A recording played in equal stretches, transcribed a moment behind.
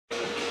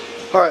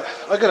Alright,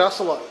 I get asked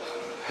a lot,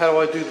 how do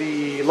I do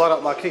the light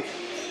up marquee?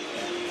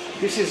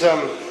 This is,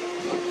 I'll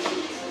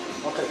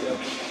take it out.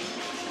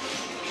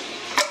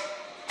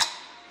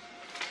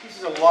 This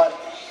is a light,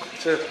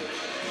 it's a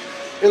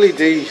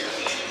LED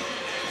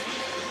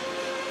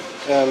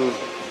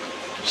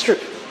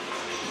strip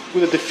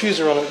with a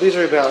diffuser on it. These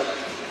are about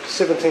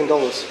 $17.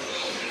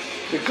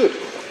 They're good.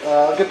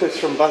 I get those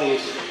from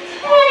Bunnings.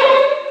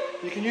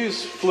 You can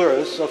use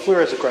fluoros.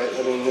 Fluoros are great.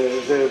 I mean,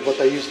 they're what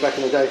they used back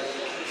in the day.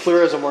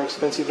 Fluoros are more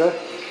expensive though.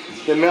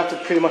 They're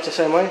mounted pretty much the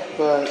same way,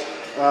 but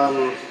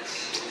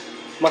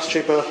much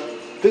cheaper.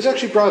 These are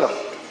actually brighter.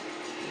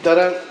 They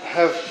don't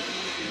have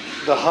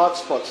the hard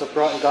spots, the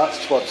bright and dark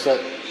spots that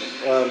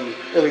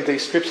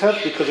LED strips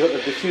have, because they've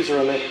got the diffuser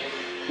on there,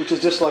 which is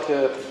just like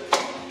a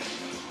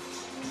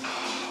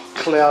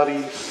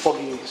cloudy,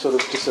 foggy sort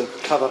of just a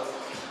cover.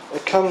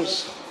 It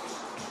comes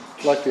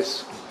like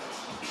this.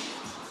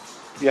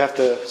 You have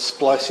to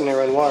splice in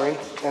your own wiring,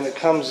 and it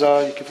comes,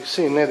 you can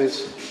see in there,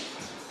 there's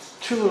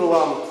two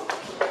little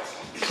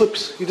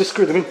clips. You just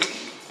screw them in.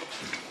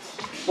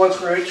 One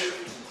screw each.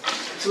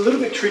 It's a little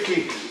bit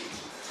tricky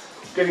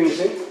getting this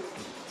in,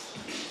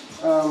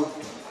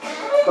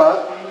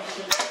 but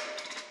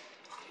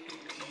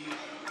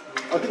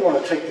I didn't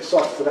want to take this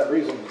off for that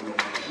reason.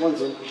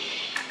 One's in.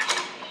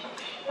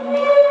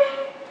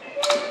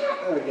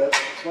 There we go.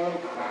 That's one.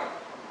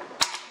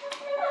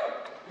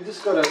 You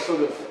just got to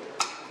sort of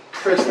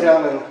press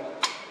down and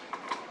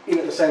in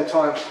at the same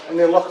time, and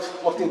they're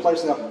locked in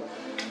place now.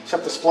 Just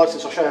have to splice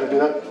this. I'll show you how to do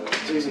that.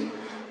 It's easy.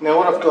 Now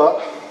what I've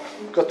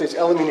got these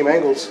aluminium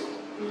angles.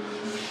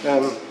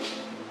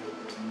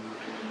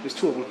 There's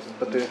two of them,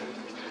 but they're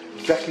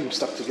vacuum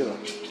stuck together.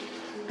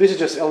 These are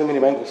just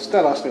aluminium angles.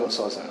 Don't ask me what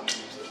size they are.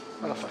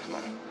 I don't fucking know.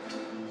 I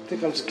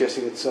think I'm just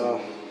guessing it's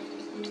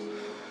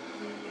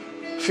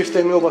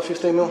 15mm by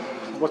 15mm.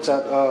 What's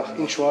that,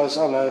 inch-wise?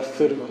 I don't know,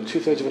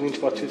 2/3 of an inch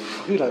by 2.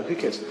 Who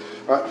cares?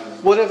 Alright,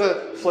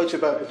 whatever floats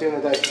your boat at the end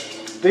of the day.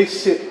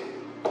 These sit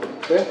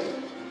there.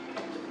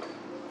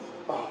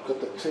 Oh, I've got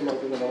the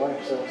T-mode in the way,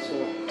 so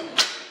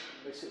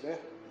they sit there.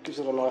 Gives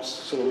it a nice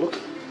sort of look.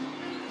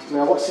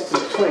 Now what sits in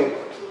between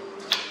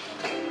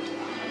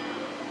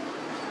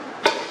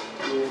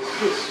is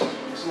this.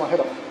 This is my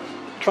header.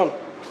 Tron.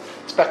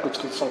 It's backwards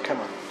because it's on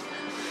camera.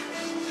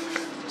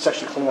 It's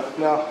actually cleaner.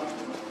 Now,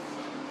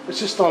 it's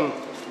just on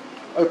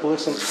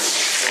opalescent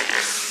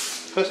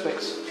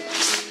perspex.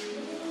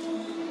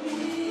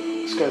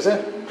 This goes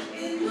there.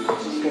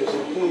 This goes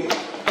in here.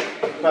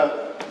 But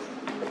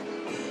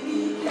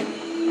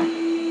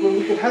well,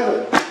 we could have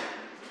it.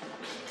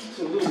 It's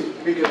a little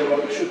bit bigger than what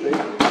it should be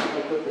on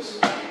purpose.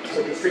 It's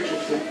like a friction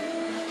free.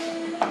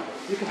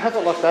 You can have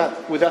it like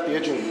that without the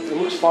edging. It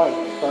looks fine,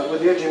 but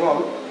with the edging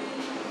on,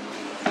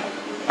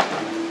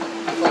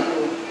 if I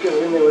can get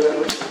it in there without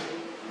it,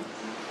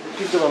 it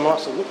gives it a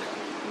nicer look.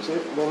 See,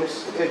 then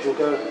this edge will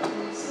go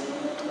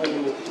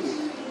underneath here.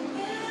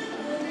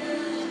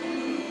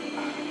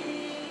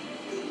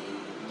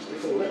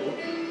 If it'll let me,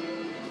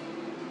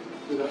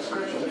 without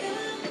scratching it.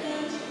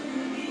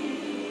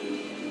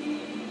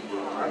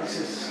 This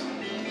is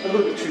a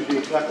little bit too big.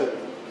 I have to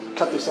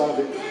cut this out a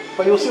bit.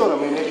 But you'll see what I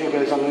mean. Edging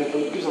goes underneath,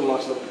 but it gives it a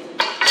nice look.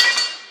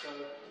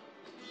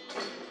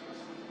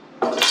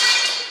 So,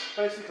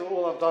 basically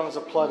all I've done is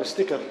applied a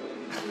sticker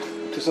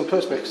to some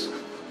perspex.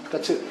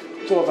 That's it.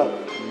 That's all I've done.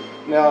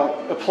 Now,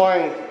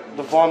 applying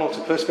the vinyl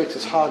to perspex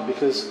is hard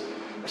because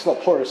it's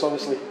not porous,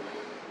 obviously.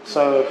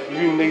 So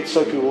you need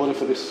soapy water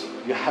for this.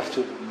 You have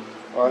to.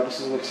 Alright, this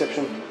is an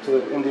exception to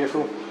the MDF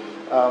rule.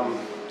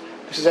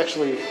 This is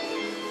actually,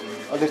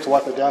 I need to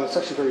wipe it down. It's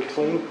actually very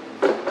clean.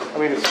 I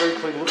mean, it's very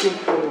clean looking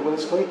when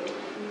it's clean.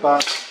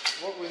 But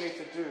what we need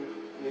to do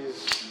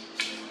is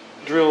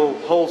drill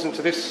holes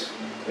into this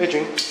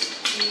edging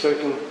so we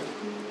can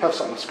have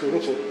something screwed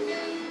into it.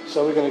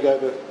 So we're going to go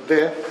over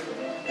there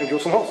and drill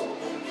some holes.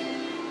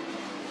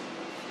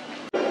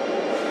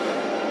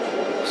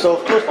 So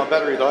of course my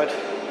battery died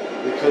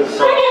because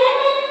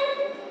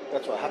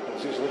that's what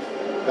happens usually.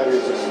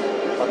 Batteries just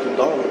fucking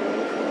die.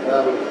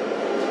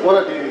 What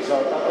I did is I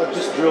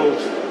just drilled,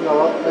 you know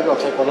what, maybe I'll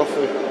take one off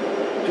for you,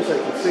 just so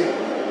you can see.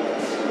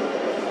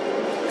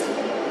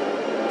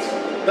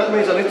 That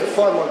means I need to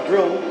find my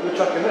drill, which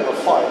I can never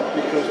find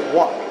because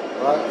why,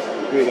 right?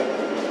 Here we go.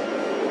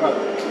 Right,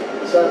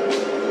 so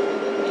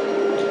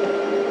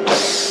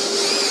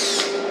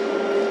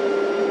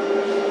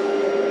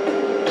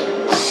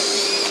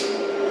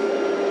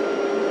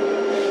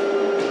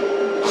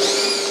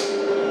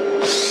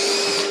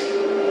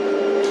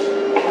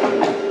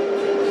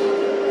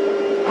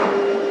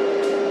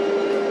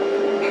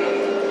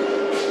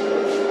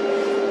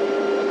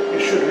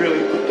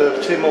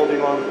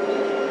T-molding on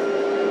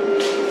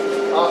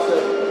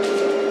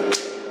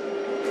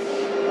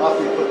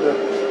after you put the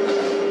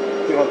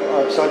thing on.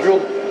 Alright, so I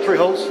drilled 3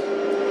 holes.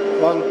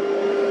 1,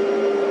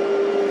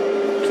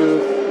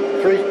 2,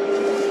 3.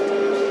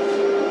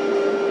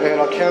 And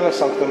I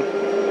countersunk them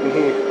in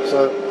here. So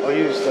I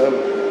used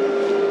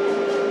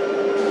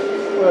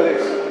what it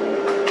is.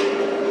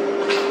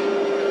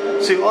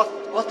 See,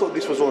 I thought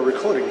this was all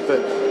recording, but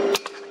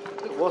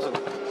it wasn't.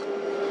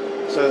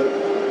 So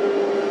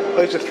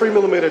I used a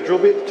 3mm drill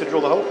bit to drill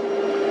the hole,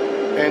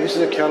 and this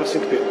is a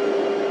countersink bit.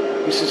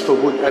 This is for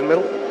wood and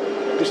metal.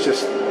 This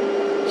just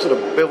sort of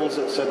bevels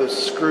it so the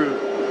screw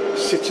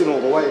sits in all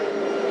the way,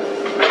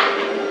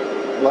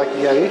 like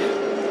yay,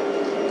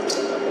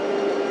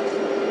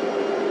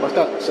 like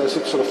that. So it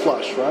sits sort of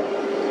flush, right?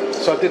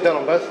 So I did that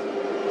on both,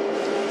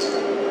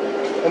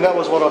 and that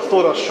was what I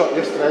thought I shot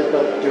yesterday,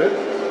 but did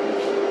it.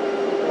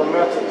 I'll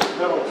mount it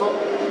down on top.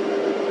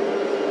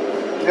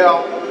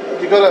 Now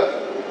you gotta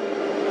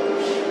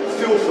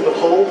feel for the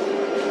hole.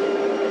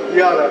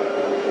 Yeah,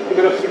 you're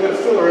gonna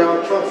feel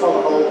around, try and find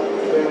the hole.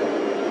 Then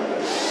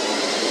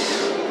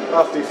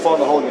after you find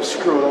the hole, you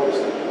screw it,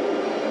 obviously.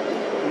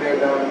 And then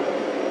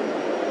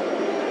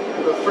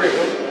we've got 3 of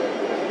them.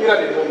 You don't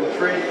need more than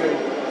 3. You can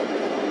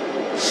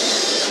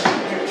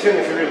do 10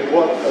 if you really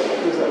want, but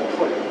there's no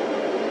point.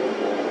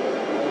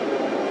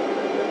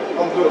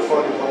 I'm good at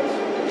finding holes.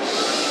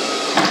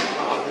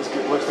 Oh, these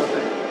get worse, don't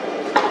they?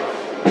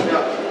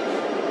 Now,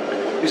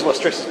 this is what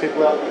stresses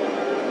people out.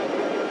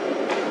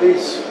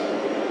 These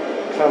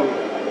come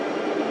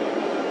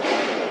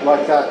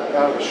like that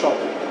out of a shop,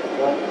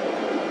 right?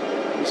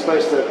 You're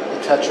supposed to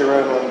attach your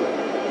own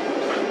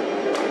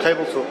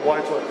cable to it,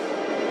 wire to it.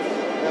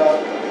 Now,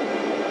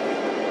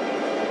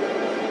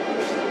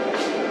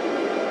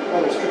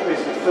 I'm going to strip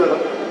these a bit further.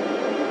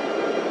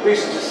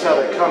 These are just how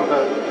they come,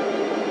 but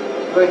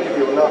they don't give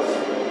you enough.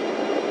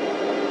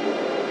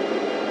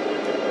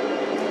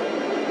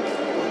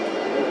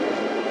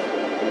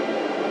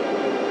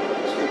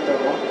 Strip that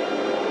one.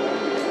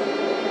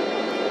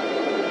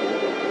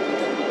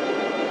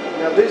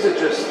 Now these are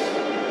just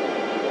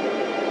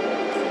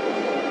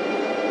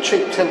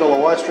cheap $10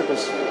 wire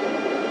strippers.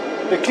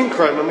 They're King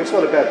Chrome, I mean it's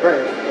not a bad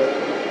brand, but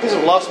these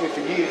have lasted me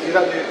for years. You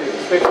don't need anything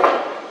expensive.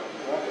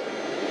 Right?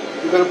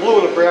 You've got a blue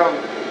and a brown,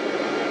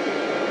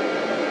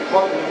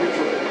 hot and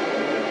neutral.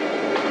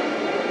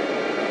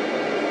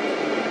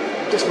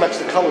 Just match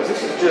the colours.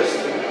 This is just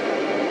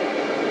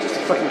a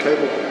fucking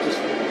cable, just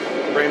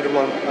a random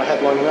one I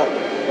had lining up,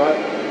 right?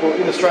 Well,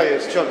 in Australia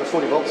it's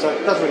 240 volts, so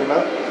it doesn't really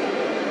matter.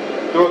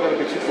 They're all going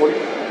to be 240.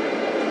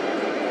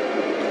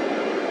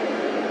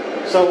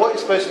 So what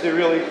you're supposed to do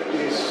really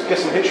is get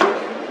some heat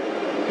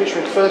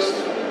shrink first,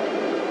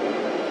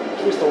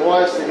 twist the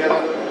wires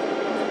together,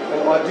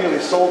 and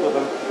ideally solder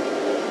them.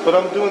 But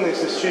I'm doing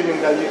this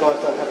assuming that you guys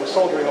don't have a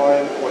soldering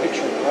iron or heat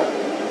shrink, right?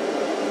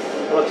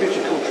 But I'll teach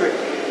you a cool trick.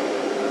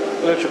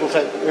 Electrical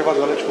tape. Everyone's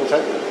got electrical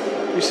tape.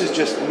 This is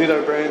just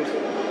Nitto brand.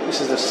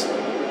 This is just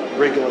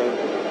regular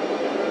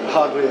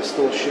hardware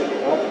store shit,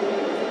 right?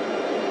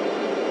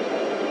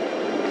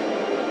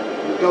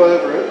 Go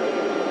over it.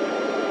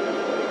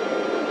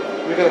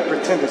 We're going to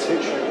pretend it's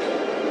heat shrink.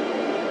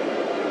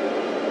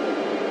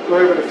 Go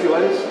over it a few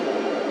layers,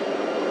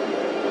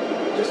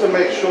 just to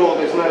make sure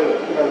there's no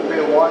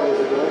bare wires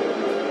everywhere.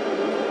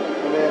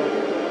 And then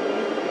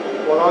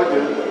what I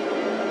do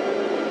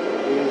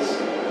is,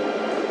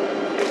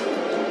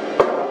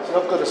 so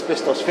I've got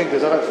asbestos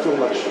fingers. I don't feel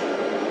much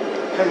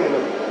pain in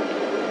them,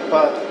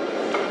 but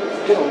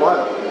get a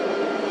lighter.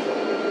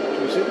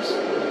 Can you see this?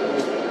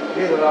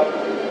 Heat it up.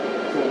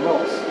 It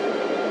melts.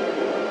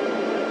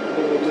 And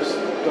then we just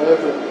go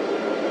over it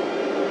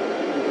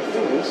with the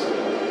fingers.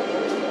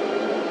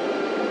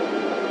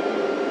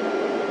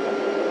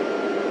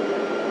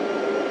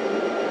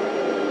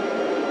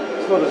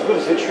 It's not as good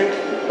as heat shrink,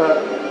 but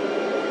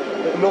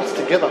it melts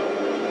together.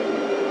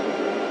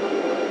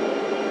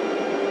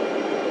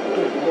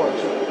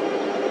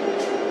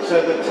 So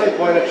the tape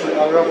won't actually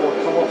unravel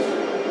and come off.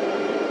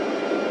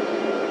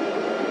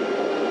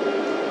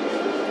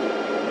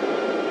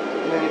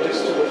 And then you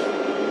just sort of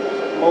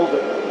mould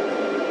it.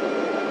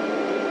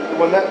 And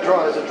when that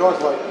dries, it dries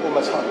like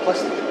almost hard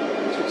plastic.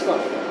 It's good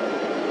stuff.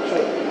 Show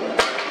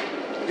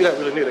you. You don't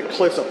really need a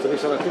close up to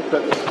this, I don't think,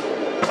 but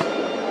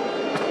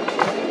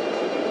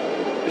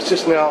it's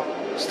just now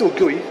still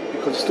gooey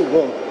because it's still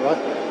warm, right?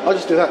 I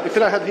just do that. If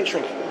you don't have the heat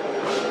shrink,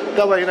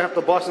 that way you don't have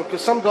to buy some,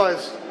 because some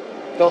guys,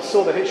 they'll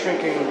sell the heat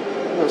shrink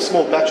in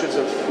small batches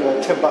of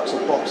 $10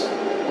 a box,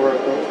 or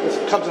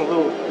it comes in a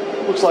little,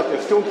 looks like a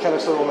film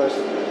canister almost.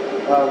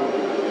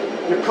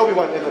 You probably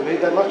won't ever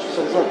need that much,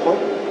 so there's no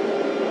point.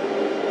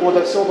 Or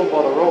they sell them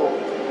by the roll.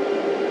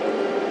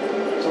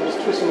 So I'm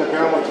just twisting the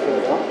brown one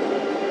together now.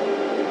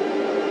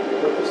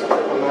 Put some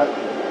tape on that.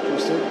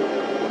 Twisted.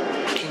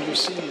 Can you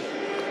see?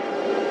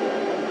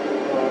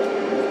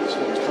 So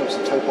it comes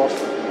the tape off.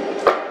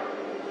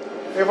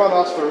 Everyone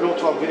asks for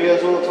real-time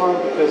videos all the time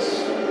because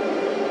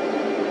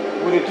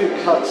when you do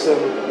cuts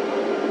and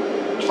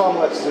time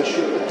lapses and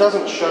shit, it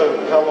doesn't show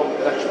how long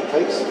it actually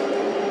takes. I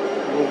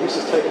mean, this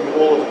has taken me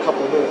all of a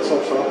couple of minutes so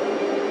far.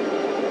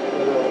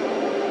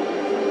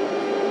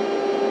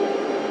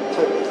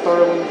 Take it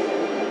thoroughly.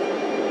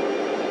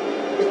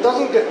 It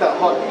doesn't get that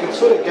hot. You can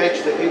sort of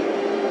gauge the heat.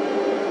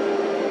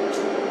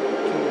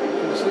 Can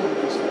you see?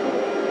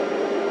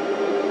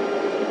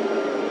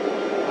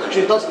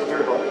 Actually, it does get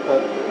very hot,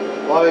 but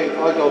I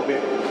go a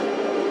bit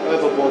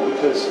overboard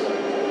because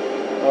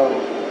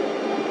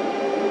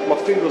My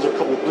fingers will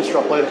probably blister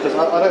up later because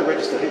I don't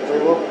register heat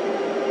very well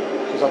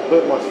because I've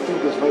burnt my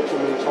fingers way too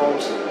many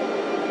times.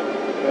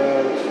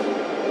 And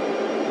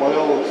my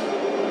old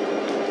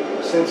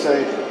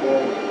sensei,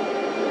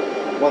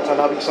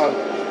 Watanabe-san,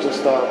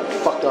 just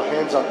fucked our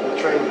hands up in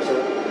training. So,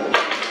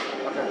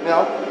 okay.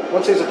 Now,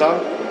 once these are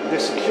done, they're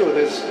secure.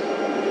 There's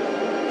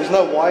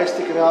no wire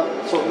sticking out.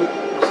 It's all good.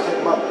 Just take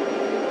them up.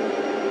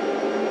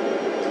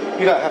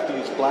 You don't have to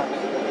use black.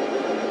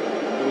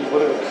 Use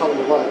whatever colour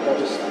you like.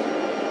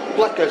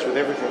 Black goes with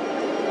everything.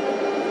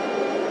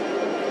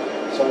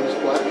 So I use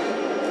black.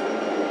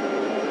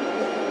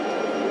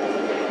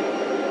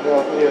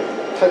 Now, when you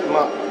take them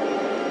up,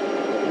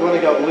 you want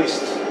to go at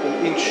least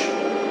an inch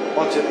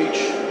onto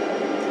each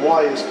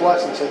wire you're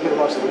splicing, so you get a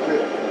nice little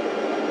grip.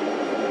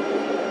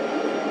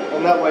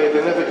 And that way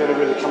they're never going to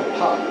really come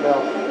apart.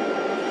 Now,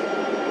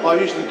 I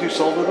usually do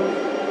solder them,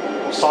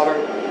 or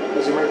soldering,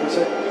 as the Americans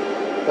say.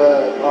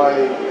 But I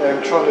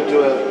am trying to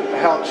do a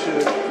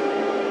how-to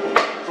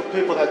for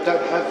people that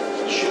don't have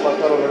shit like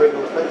that on a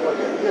regular basis. Like,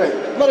 you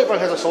know, not everyone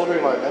has a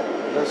soldering iron, man.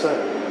 You know, so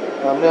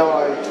now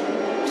I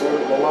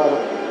with my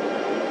lighter,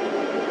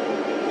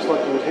 just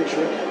like you would heat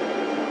shrink.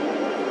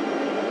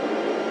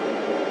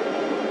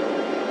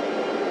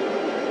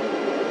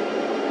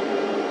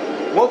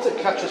 Once it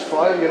catches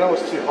fire, you know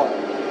it's too hot.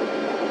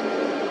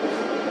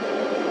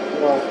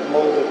 I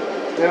mold it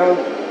down,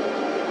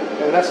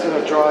 and that's going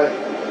to dry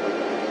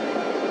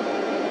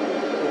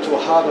into a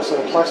harder sort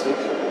of plastic,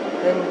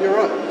 and you're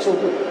right, it's all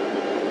good.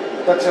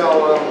 That's how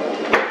I'll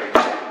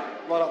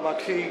light up my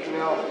key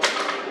now.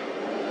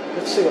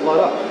 Let's see it light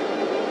up.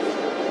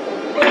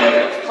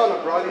 It's kind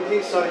of bright in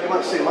here, so you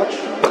won't see much.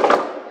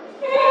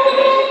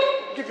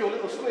 Give you a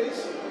little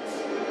squeeze.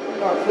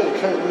 Alright,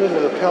 we're in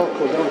the power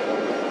cord down.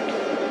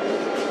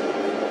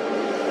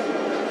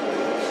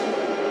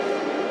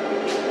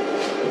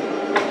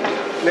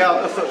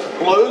 Now, if it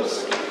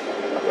blows,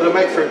 it'll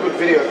make for a good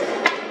video.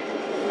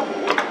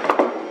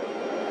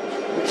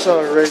 Let's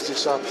raise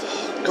this up.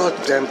 God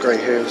damn grey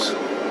hairs.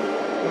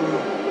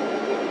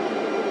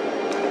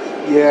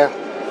 Yeah,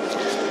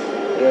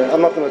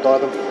 I'm not going to dye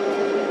them.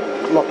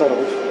 I'm not that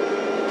old.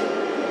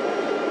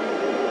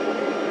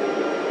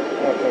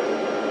 Okay.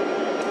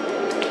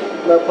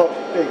 No pop,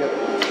 there you go.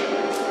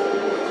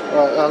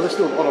 Alright, let's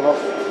do it on and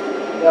off.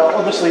 Now,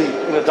 obviously,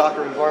 in a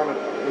darker environment,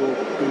 it will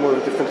be more of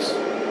a difference.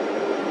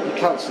 You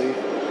can't see,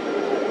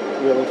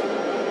 really.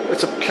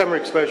 It's a camera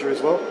exposure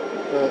as well.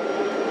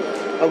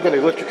 I'm going to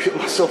electrocute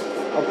myself.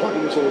 I'm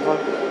plugging this all the time.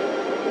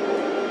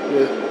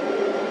 Yeah,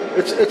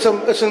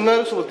 it's a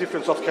noticeable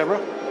difference off camera.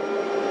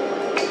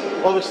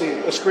 Obviously,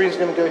 a screen's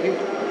going to go here,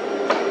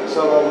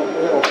 so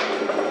we're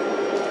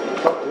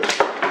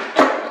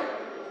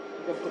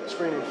going to put the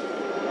screen in.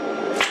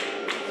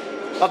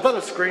 I've done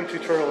a screen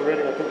tutorial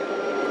already, I think.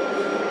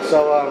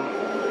 So I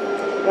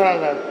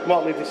don't know.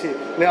 Might leave this here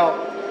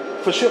now.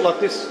 For shit like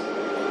this,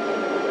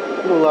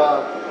 little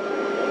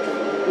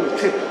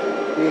tip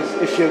is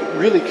if you're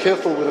really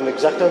careful with an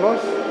X-Acto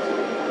knife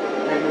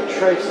and you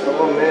trace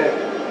along there,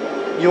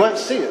 you won't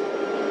see it.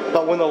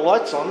 But when the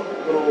light's on,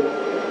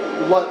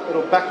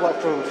 it'll backlight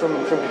from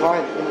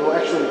behind, and it'll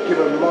actually give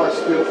a nice,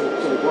 beautiful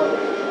sort of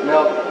light.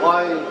 Now,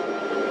 I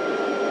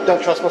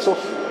don't trust myself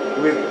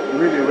with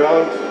really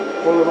round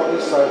foil like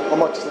this, so I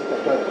might just let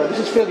that go. But this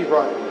is fairly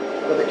bright,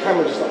 but the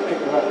camera just not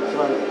picking it up.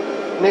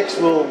 So next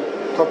we'll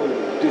probably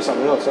do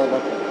something else, I don't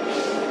know.